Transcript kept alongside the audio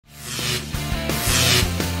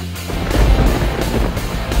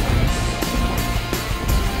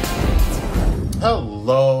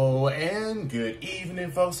Hello and good evening,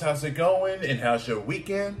 folks. How's it going and how's your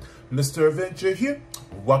weekend? Mr. Adventure here.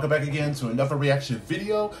 Welcome back again to another reaction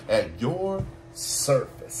video at your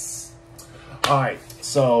service. Alright,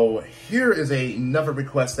 so here is another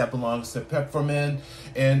request that belongs to Pep4man,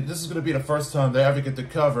 and this is going to be the first time they ever get to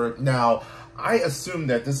cover. Now, I assume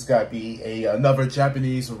that this has got to be another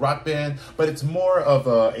Japanese rock band, but it's more of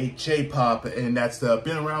a J-pop, and that's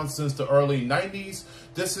been around since the early 90s.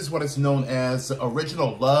 This is what it's known as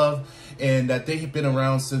Original Love, and that they have been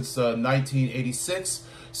around since 1986.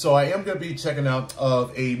 So I am going to be checking out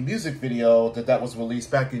of a music video that was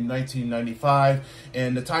released back in 1995,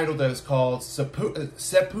 and the title that is called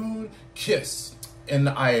Seppun Kiss. And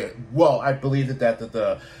I believe that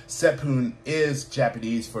the Seppun is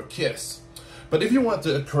Japanese for kiss. But if you want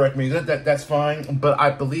to correct me, that's fine. But I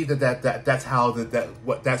believe that's how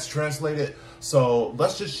that's translated. So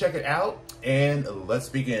let's just check it out and let's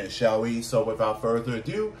begin, shall we? So without further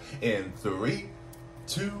ado, in 3,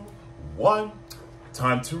 2, 1,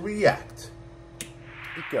 time to react.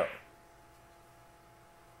 Go.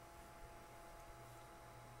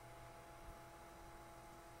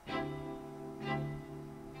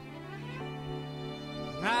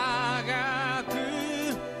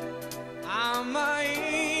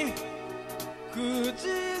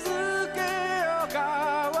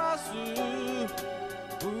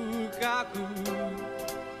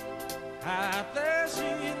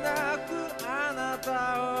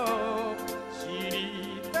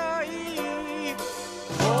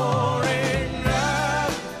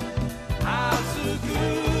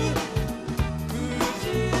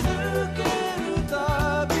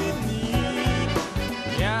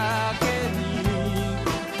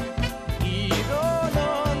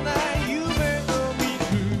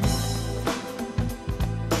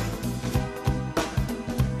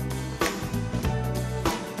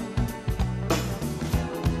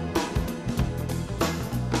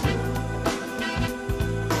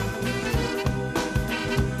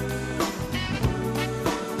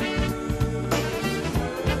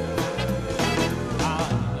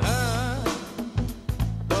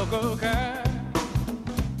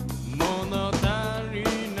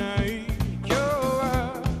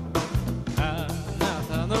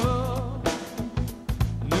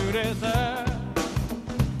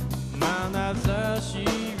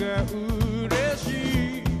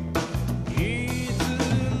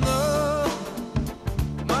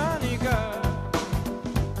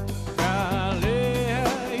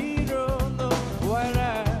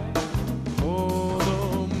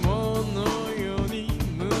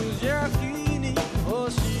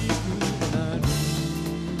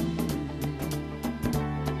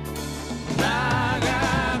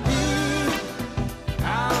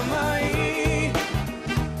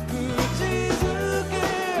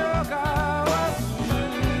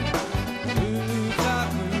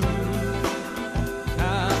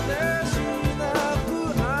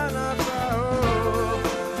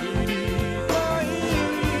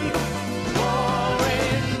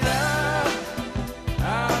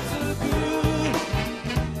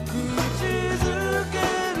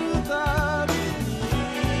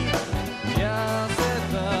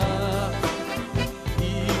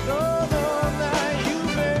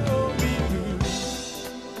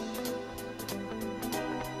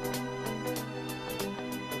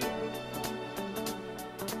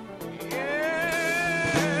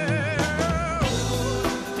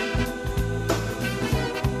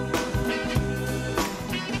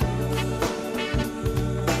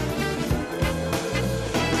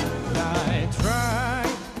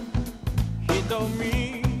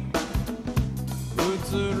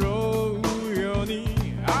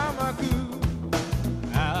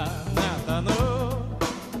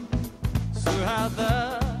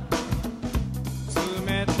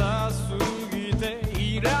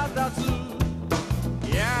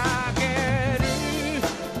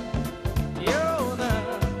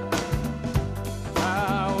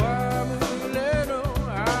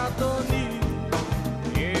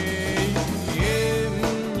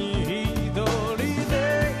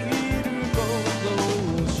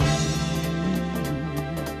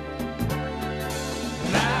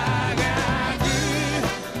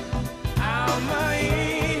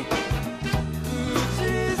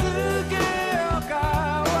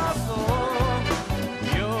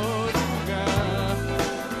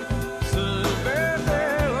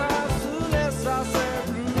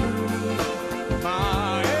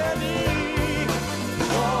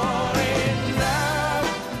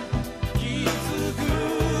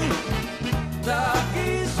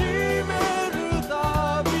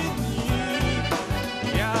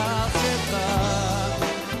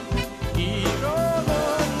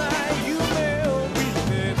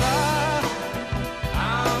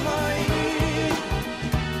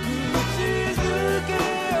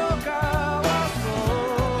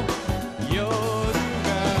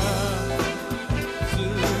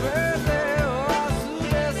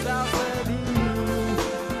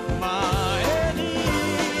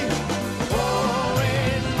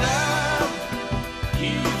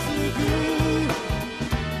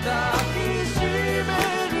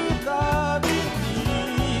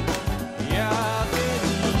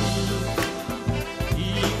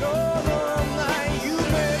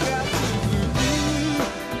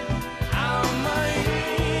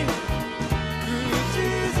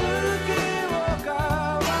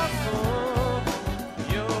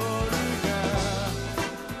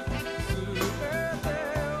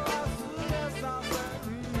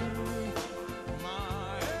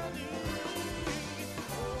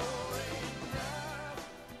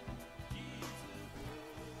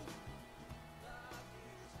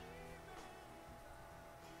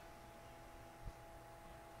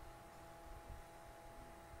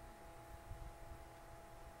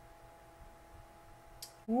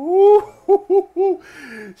 Woo!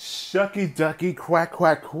 Shucky ducky quack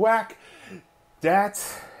quack quack. That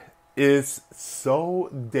is so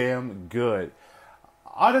damn good.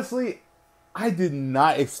 Honestly, I did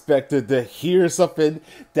not expect to hear something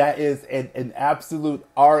that is an absolute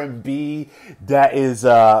R&B that is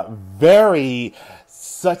very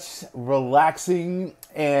such relaxing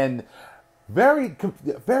and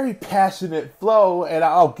very passionate flow, and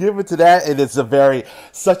I'll give it to that. And it's a very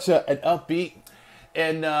such an upbeat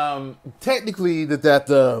and technically this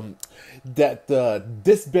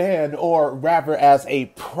band, or rather as a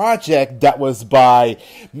project that was by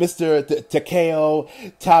Mr. Takao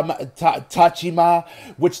Tajima,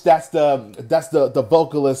 which that's the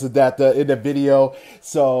vocalist that in the video.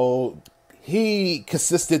 So he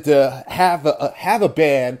consisted to have a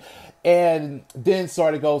band, and then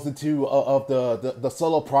started goes into of the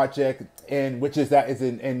solo project, and which is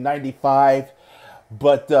in '95,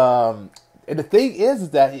 but and the thing is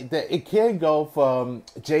that it can go from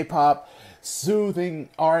J-pop, soothing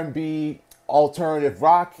R&B, alternative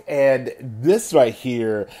rock, and this right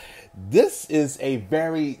here, this is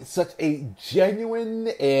such a genuine,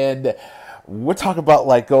 and we're talking about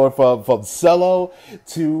like going from cello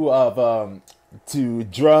to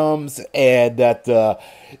drums, and that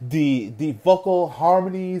the vocal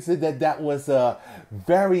harmonies that was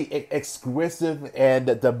very exquisite, and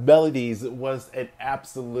the melodies was an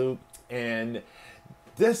absolute. And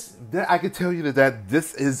I can tell you that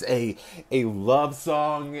this is a love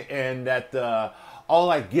song, and that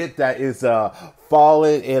all I get that is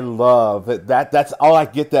falling in love. That's all I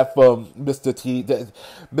get that from Mr.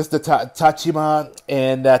 Tachima,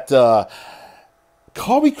 and that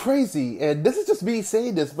call me crazy. And this is just me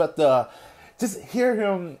saying this, but just hear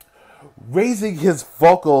him raising his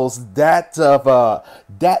vocals that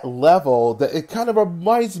level, that it kind of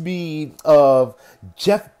reminds me of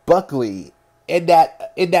Jeff Buckley in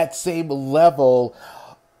that same level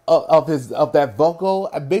of that vocal.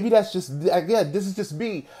 And maybe that's just, again, this is just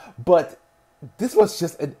me, but this was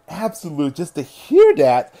just an absolute, just to hear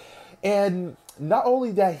that. And not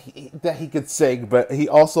only that he could sing, but he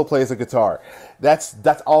also plays a guitar. That's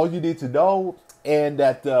all you need to know. And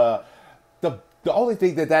that the only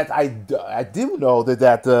thing that I do know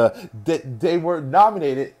that they were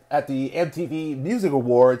nominated at the MTV Music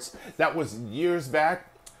Awards. That was years back.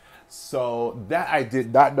 So that I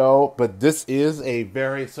did not know, but this is a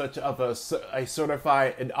very such of a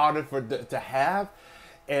certified an honor to have.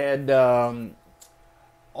 And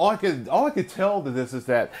all I could tell to this is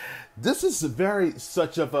that this is very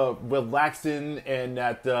such of a relaxing, and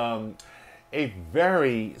that a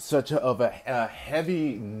very such of a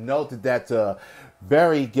heavy note that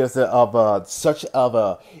very gives it of such of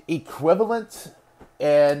a equivalent,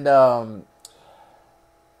 and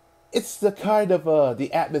it's the kind of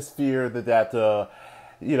the atmosphere that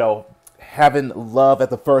having love at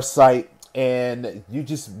the first sight, and you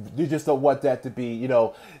just don't want that to be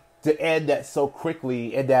to end that so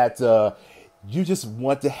quickly, and that you just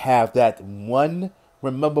want to have that one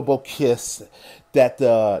memorable kiss that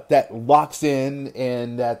locks in,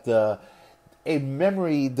 and that a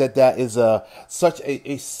memory that is such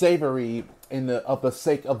a savory of the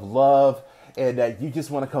sake of love, and that you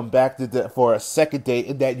just want to come back to for a second date,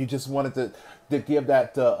 and that you just wanted to give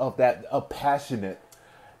that a passionate,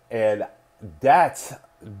 and that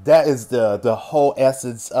is the whole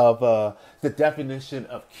essence of the definition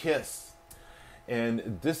of kiss.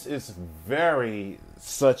 And this is very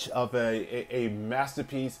such of a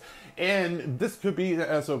masterpiece, and this could be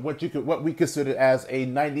as what we consider as a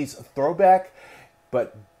 '90s throwback,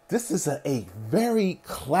 but this is a very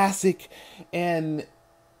classic and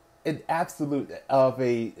an absolute of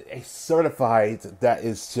a certified that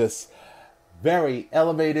is just very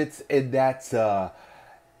elevated in that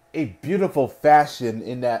a beautiful fashion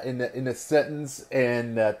in the sentence,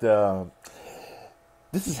 and that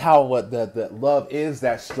this is how the love is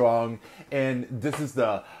that strong, and this is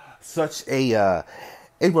such a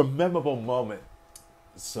memorable moment.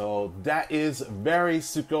 So that is very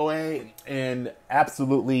Sukoi and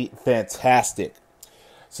absolutely fantastic.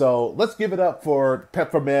 So let's give it up for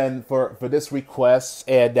Pep4man for this request,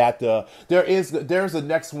 and that there's a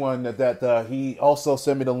next one that he also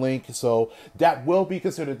sent me the link, so that will be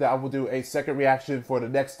considered that I will do a second reaction for the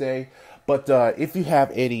next day. But if you have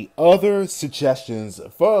any other suggestions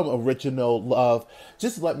from Original Love,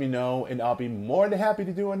 just let me know, and I'll be more than happy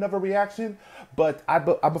to do another reaction. But I'm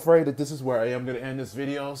afraid that this is where I am going to end this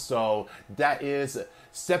video. So that is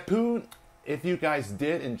Seppun. If you guys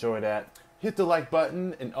did enjoy that, hit the like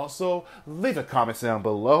button, and also leave a comment down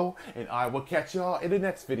below, and I will catch y'all in the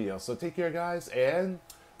next video. So take care, guys, and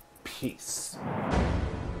peace.